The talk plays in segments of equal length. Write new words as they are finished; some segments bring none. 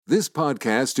This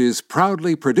podcast is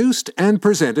proudly produced and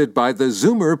presented by the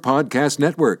Zoomer Podcast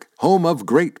Network, home of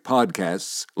great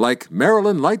podcasts like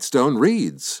Marilyn Lightstone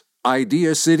Reads,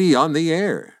 Idea City on the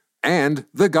Air, and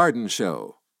The Garden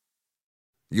Show.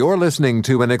 You're listening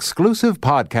to an exclusive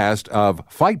podcast of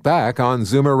Fight Back on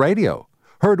Zoomer Radio,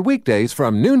 heard weekdays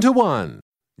from noon to 1.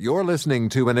 You're listening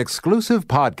to an exclusive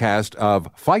podcast of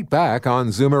Fight Back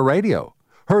on Zoomer Radio,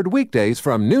 heard weekdays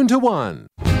from noon to 1.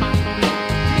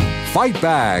 Fight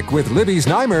Back with Libby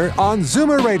Znaimer on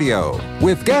Zoomer Radio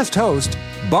with guest host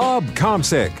Bob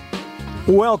Komsic.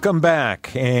 Welcome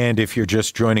back, and if you're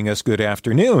just joining us, good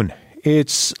afternoon.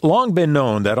 It's long been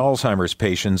known that Alzheimer's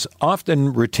patients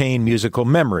often retain musical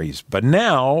memories, but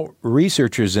now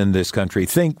researchers in this country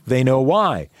think they know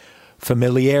why.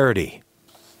 Familiarity.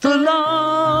 The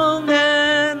long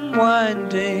and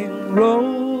winding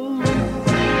road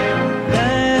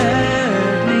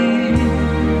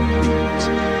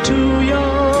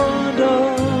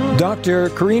Dr.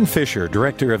 Corinne Fisher,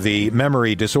 director of the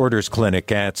Memory Disorders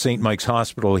Clinic at St. Mike's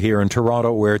Hospital here in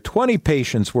Toronto, where 20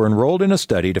 patients were enrolled in a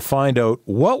study to find out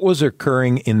what was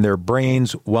occurring in their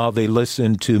brains while they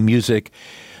listened to music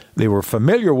they were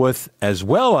familiar with, as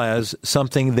well as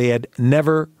something they had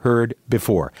never heard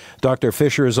before. Dr.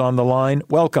 Fisher is on the line.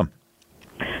 Welcome.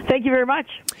 Thank you very much.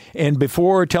 And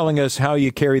before telling us how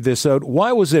you carried this out,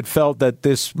 why was it felt that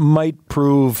this might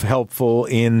prove helpful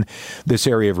in this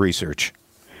area of research?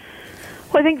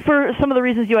 Well, I think for some of the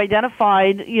reasons you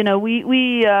identified,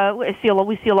 we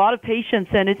see a lot of patients,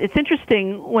 and it's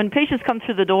interesting when patients come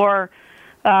through the door.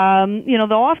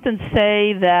 They'll often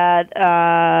say that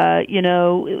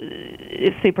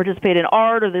if they participate in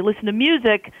art or they listen to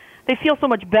music, they feel so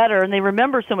much better and they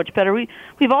remember so much better.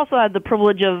 We've also had the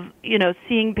privilege of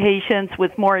seeing patients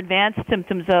with more advanced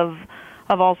symptoms of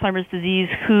Alzheimer's disease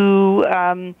who,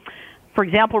 for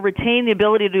example, retain the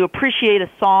ability to appreciate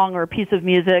a song or a piece of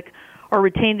music, or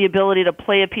retain the ability to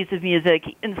play a piece of music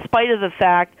in spite of the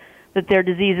fact that their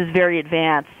disease is very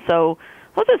advanced. So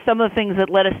those are some of the things that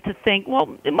led us to think,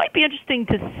 well, it might be interesting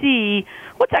to see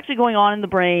what's actually going on in the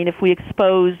brain if we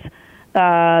expose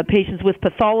patients with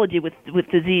pathology, with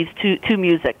disease, to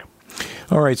music.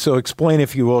 All right, so explain,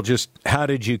 if you will, just how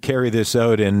did you carry this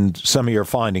out and some of your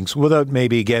findings without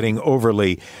maybe getting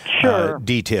overly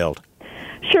detailed?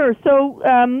 Sure. So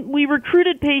we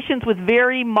recruited patients with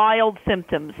very mild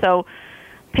symptoms. So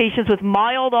patients with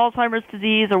mild Alzheimer's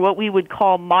disease, or what we would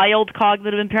call mild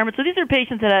cognitive impairment. So these are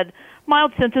patients that had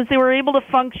mild symptoms. They were able to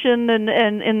function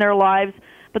in their lives,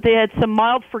 but they had some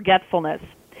mild forgetfulness.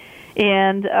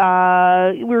 And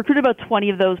we recruited about 20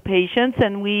 of those patients,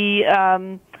 and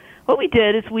what we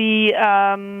did is we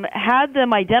had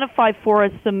them identify for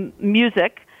us some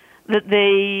music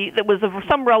that was of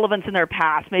some relevance in their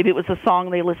past. Maybe it was a song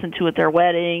they listened to at their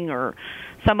wedding or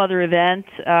some other event.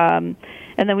 And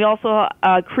then we also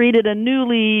created a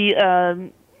newly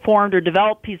formed or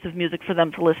developed piece of music for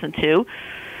them to listen to.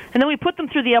 And then we put them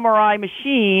through the MRI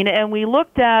machine, and we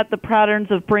looked at the patterns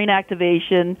of brain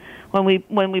activation when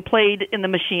we played in the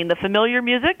machine, the familiar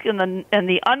music and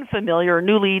the unfamiliar, or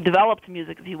newly developed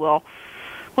music, if you will.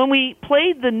 When we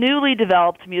played the newly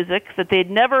developed music that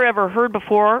they'd never ever heard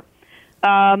before,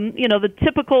 the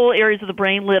typical areas of the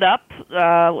brain lit up,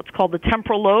 what's called the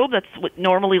temporal lobe. That's what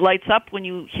normally lights up when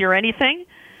you hear anything.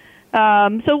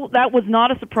 So that was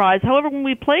not a surprise. However, when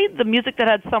we played the music that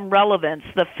had some relevance,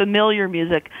 the familiar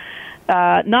music,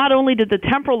 not only did the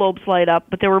temporal lobes light up,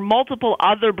 but there were multiple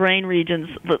other brain regions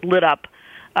that lit up,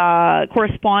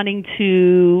 corresponding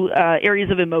to areas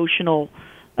of emotional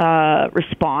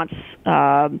response.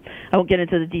 I won't get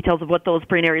into the details of what those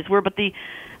brain areas were, but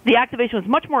the activation was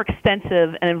much more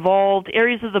extensive and involved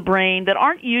areas of the brain that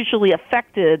aren't usually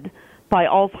affected by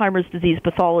Alzheimer's disease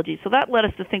pathology. So that led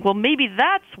us to think, well, maybe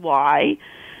that's why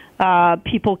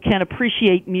people can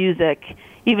appreciate music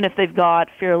even if they've got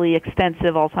fairly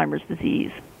extensive Alzheimer's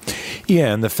disease.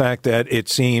 Yeah, and the fact that it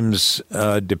seems,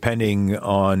 depending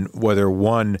on whether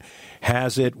one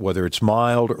has it, whether it's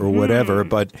mild or whatever,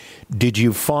 but did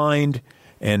you find,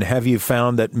 and have you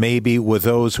found that maybe with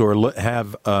those who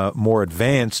have a more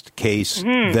advanced case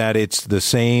that it's the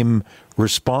same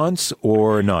response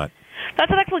or not?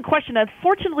 That's an excellent question.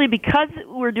 Unfortunately, because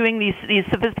we're doing these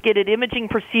sophisticated imaging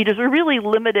procedures, we're really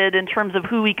limited in terms of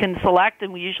who we can select,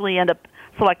 and we usually end up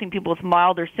selecting people with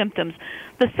milder symptoms.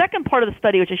 The second part of the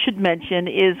study, which I should mention,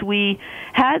 is we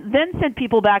had then sent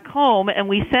people back home, and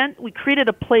we created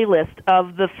a playlist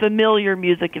of the familiar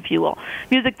music, if you will,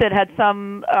 music that had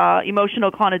some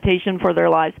emotional connotation for their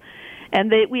lives.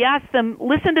 And we asked them,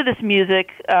 listen to this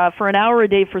music for an hour a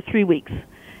day for 3 weeks,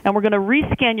 and we're going to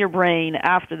rescan your brain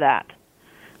after that.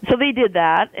 So they did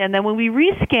that, and then when we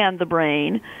rescanned the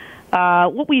brain,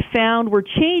 what we found were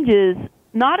changes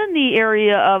not in the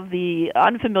area of the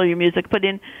unfamiliar music, but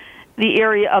in the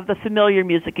area of the familiar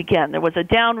music again. There was a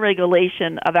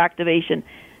downregulation of activation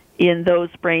in those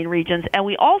brain regions, and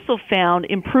we also found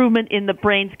improvement in the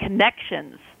brain's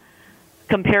connections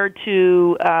compared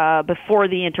to before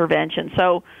the intervention.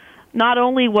 So not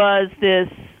only was this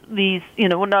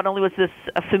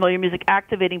familiar music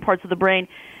activating parts of the brain,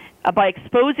 by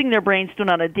exposing their brains to it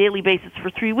on a daily basis for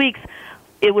 3 weeks,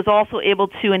 it was also able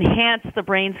to enhance the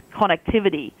brain's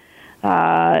connectivity,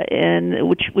 and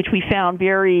which we found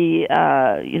very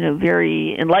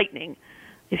very enlightening,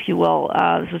 if you will.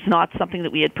 This was not something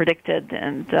that we had predicted,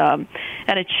 and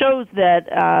it shows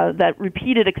that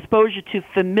repeated exposure to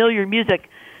familiar music,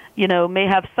 may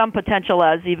have some potential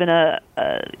as even a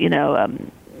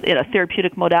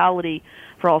therapeutic modality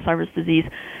for Alzheimer's disease.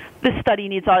 This study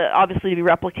needs obviously to be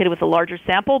replicated with a larger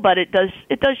sample, but it does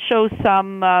show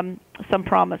some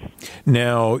promise.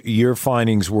 Now, your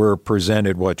findings were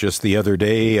presented just the other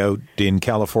day out in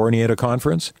California at a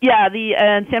conference? Yeah,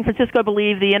 in San Francisco, I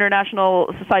believe, the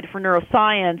International Society for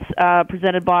Neuroscience,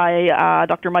 presented by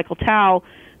Dr. Michael Tao,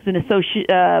 who's an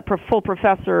full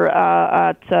professor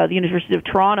at the University of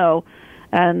Toronto,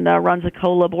 and runs a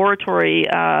co-laboratory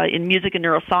in music and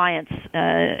neuroscience,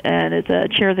 and is a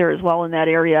chair there as well in that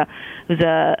area. Who's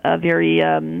a very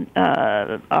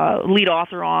lead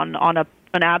author on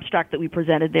an abstract that we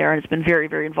presented there, and has been very,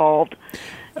 very involved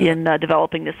in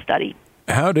developing this study.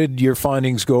 How did your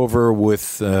findings go over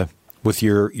with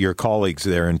your colleagues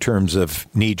there in terms of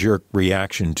knee-jerk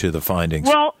reaction to the findings?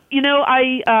 Well,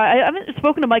 I haven't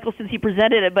spoken to Michael since he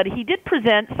presented it, but he did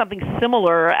present something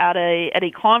similar at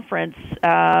a conference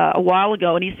a while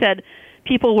ago, and he said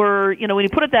people were, when he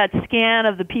put up that scan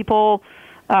of the people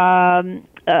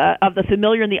of the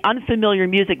familiar and the unfamiliar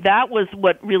music, that was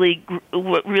what really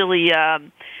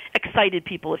excited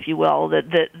people, if you will,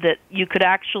 that you could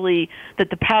actually, that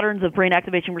the patterns of brain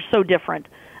activation were so different.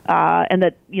 And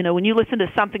that, when you listen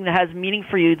to something that has meaning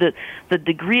for you, the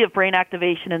degree of brain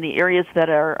activation in the areas that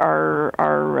are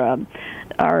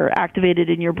activated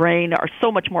in your brain are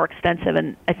so much more extensive.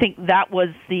 And I think that was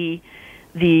the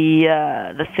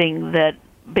thing that,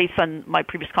 based on my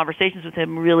previous conversations with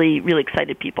him, really, really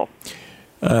excited people.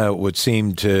 Would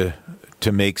seem to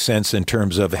make sense in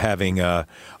terms of having a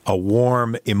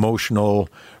warm emotional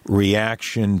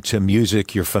reaction to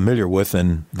music you're familiar with,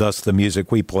 and thus the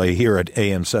music we play here at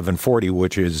AM 740,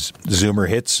 which is Zoomer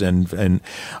hits, and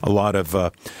a lot of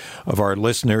our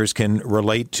listeners can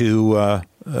relate to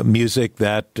music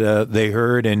that they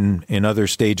heard in other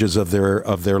stages of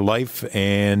their life,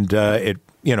 and it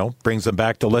brings them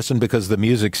back to listen because the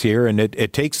music's here, and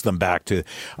it takes them back to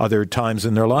other times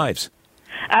in their lives.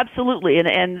 Absolutely, and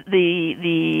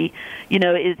it's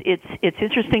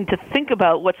interesting to think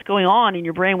about what's going on in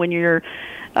your brain when you're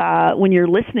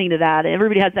listening to that.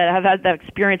 Everybody have had that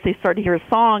experience. They start to hear a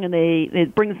song, and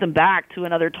it brings them back to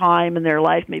another time in their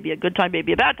life, maybe a good time,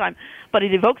 maybe a bad time, but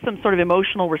it evokes some sort of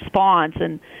emotional response.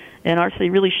 And our study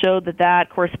really showed that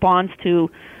corresponds to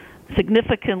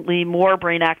significantly more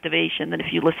brain activation than if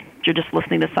you're just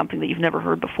listening to something that you've never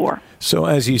heard before. So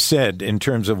as you said, in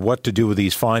terms of what to do with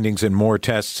these findings, and more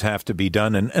tests have to be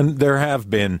done, and there have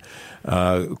been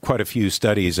quite a few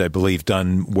studies, I believe,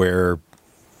 done where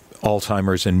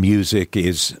Alzheimer's and music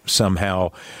is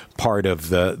somehow part of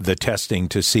the testing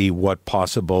to see what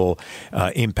possible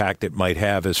impact it might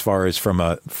have as far as from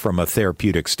a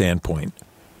therapeutic standpoint.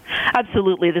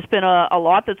 Absolutely. There's been a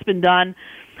lot that's been done,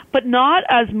 but not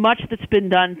as much that's been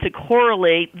done to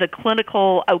correlate the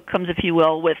clinical outcomes, if you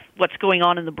will, with what's going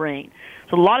on in the brain.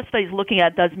 So a lot of studies looking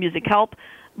at, does music help,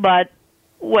 but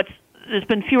there's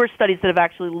been fewer studies that have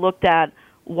actually looked at,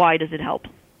 why does it help?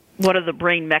 What are the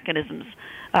brain mechanisms?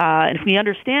 And if we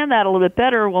understand that a little bit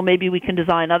better, well, maybe we can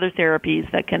design other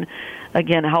therapies that can,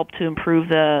 again, help to improve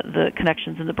the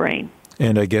connections in the brain.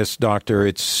 And I guess, Doctor,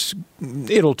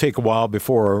 it'll take a while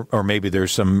before, or maybe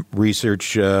there's some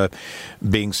research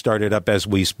being started up as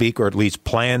we speak, or at least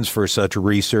plans for such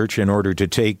research in order to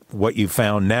take what you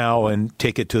found now and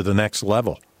take it to the next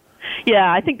level.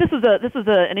 Yeah, I think this is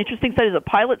an interesting study. It's a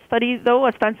pilot study, though,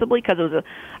 ostensibly, because it was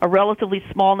a relatively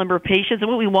small number of patients. And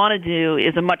what we want to do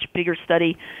is a much bigger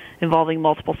study involving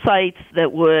multiple sites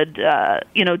that would,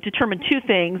 determine two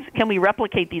things: can we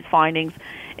replicate these findings,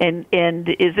 and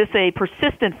is this a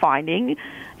persistent finding?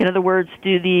 In other words,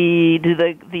 do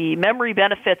the memory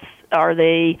benefits, are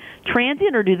they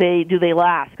transient or do they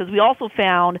last? Because we also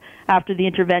found after the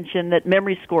intervention that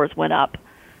memory scores went up.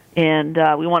 And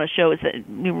we want to show,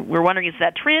 we're wondering, is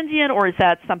that transient or is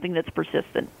that something that's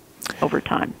persistent over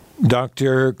time?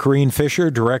 Dr. Corinne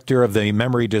Fisher, Director of the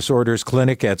Memory Disorders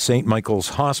Clinic at St. Michael's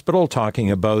Hospital,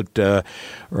 talking about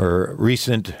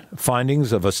recent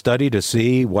findings of a study to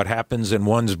see what happens in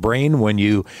one's brain when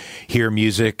you hear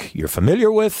music you're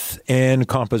familiar with and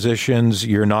compositions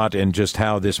you're not, and just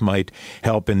how this might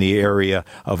help in the area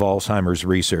of Alzheimer's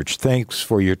research. Thanks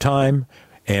for your time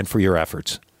and for your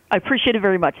efforts. I appreciate it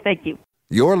very much. Thank you.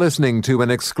 You're listening to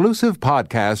an exclusive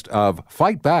podcast of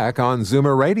Fight Back on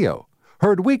Zoomer Radio.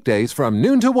 Heard weekdays from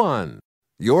noon to 1.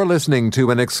 You're listening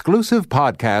to an exclusive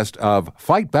podcast of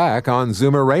Fight Back on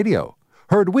Zoomer Radio.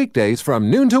 Heard weekdays from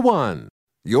noon to 1.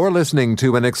 You're listening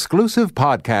to an exclusive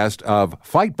podcast of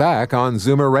Fight Back on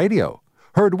Zoomer Radio.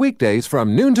 Heard weekdays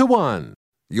from noon to 1.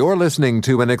 You're listening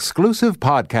to an exclusive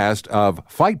podcast of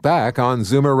Fight Back on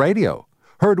Zoomer Radio.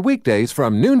 Heard weekdays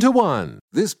from noon to 1.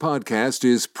 This podcast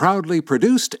is proudly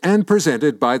produced and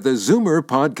presented by the Zoomer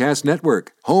Podcast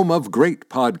Network, home of great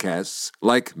podcasts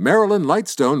like Marilyn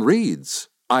Lightstone Reads,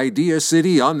 Idea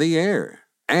City on the Air,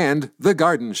 and The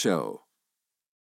Garden Show.